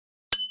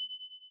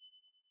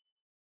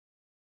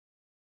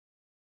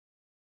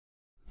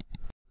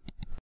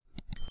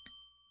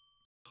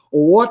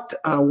what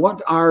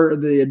are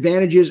the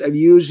advantages of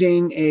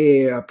using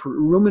a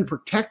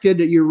rumen-protected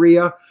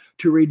urea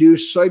to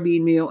reduce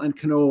soybean meal and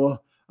canola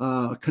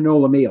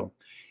meal?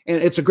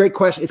 And it's a great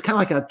question. It's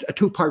kind of like a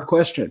two-part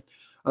question.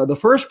 The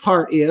first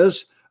part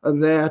is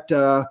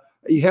that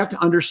you have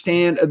to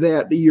understand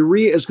that the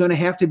urea is going to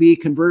have to be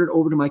converted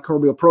over to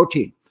microbial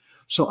protein.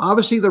 So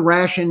obviously the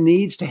ration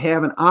needs to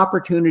have an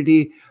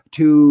opportunity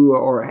to,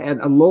 or at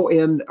a low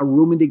end, a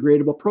rumen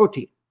degradable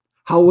protein.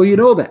 How will you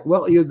know that?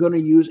 Well, you're going to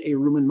use a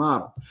rumen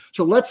model.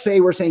 So let's say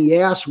we're saying,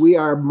 yes, we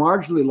are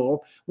marginally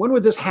low. When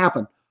would this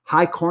happen?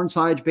 High corn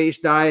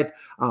silage-based diet,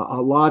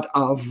 a lot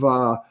of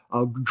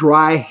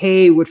dry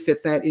hay would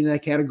fit that in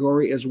that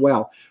category as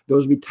well.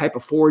 Those would be type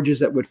of forages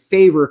that would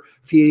favor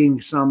feeding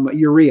some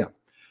urea.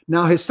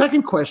 Now, his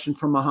second question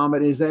from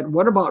Muhammad is that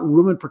what about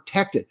rumen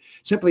protected?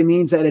 Simply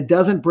means that it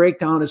doesn't break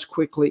down as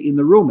quickly in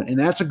the rumen, and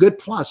that's a good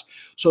plus.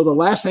 So the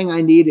last thing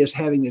I need is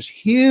having this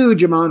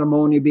huge amount of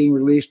ammonia being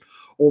released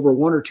over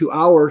 1 or 2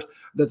 hours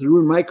that the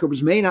rumen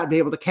microbes may not be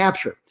able to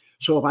capture.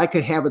 So if I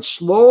could have it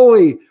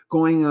slowly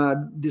going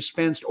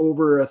dispensed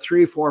over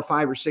 3, 4,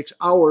 5, or 6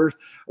 hours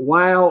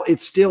while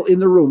it's still in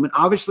the rumen,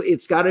 obviously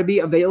it's got to be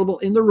available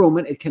in the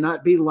rumen. It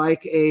cannot be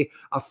like a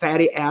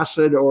fatty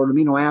acid or an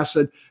amino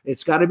acid.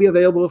 It's got to be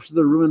available to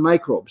the rumen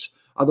microbes.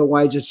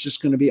 Otherwise, it's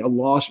just going to be a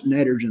lost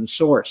nitrogen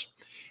source.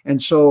 And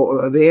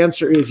so the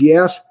answer is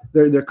yes,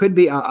 there could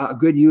be a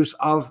good use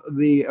of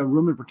the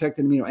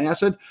rumen-protected amino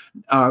acid,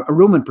 a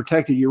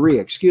rumen-protected urea,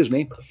 excuse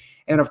me.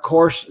 And of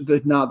course,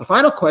 now the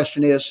final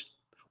question is,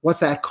 what's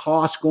that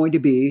cost going to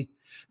be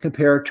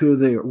compared to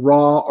the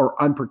raw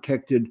or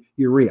unprotected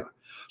urea?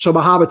 So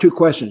Muhammad, 2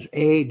 questions.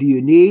 A, do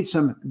you need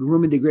some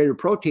rumen-degraded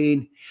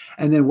protein?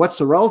 And then what's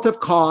the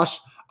relative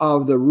cost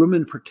of the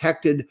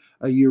rumen-protected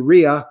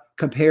urea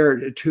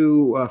compared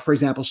to, for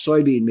example,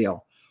 soybean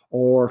meal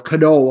or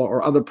canola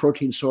or other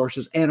protein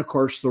sources, and of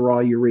course, the raw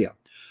urea?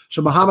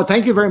 So Muhammad,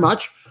 thank you very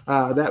much.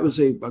 That was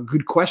a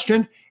good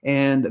question,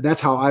 and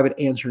that's how I would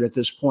answer it at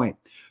this point.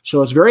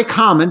 So it's very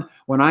common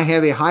when I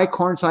have a high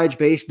corn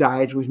silage-based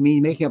diet, which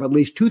means making up at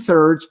least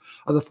 2/3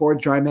 of the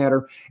forage dry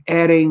matter,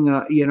 adding,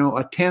 a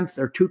 1/10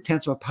 or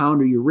 2/10 of a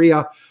pound of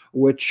urea,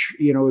 which,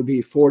 would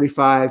be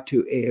 45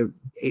 to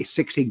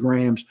 60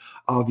 grams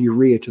of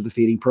urea to the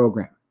feeding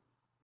program.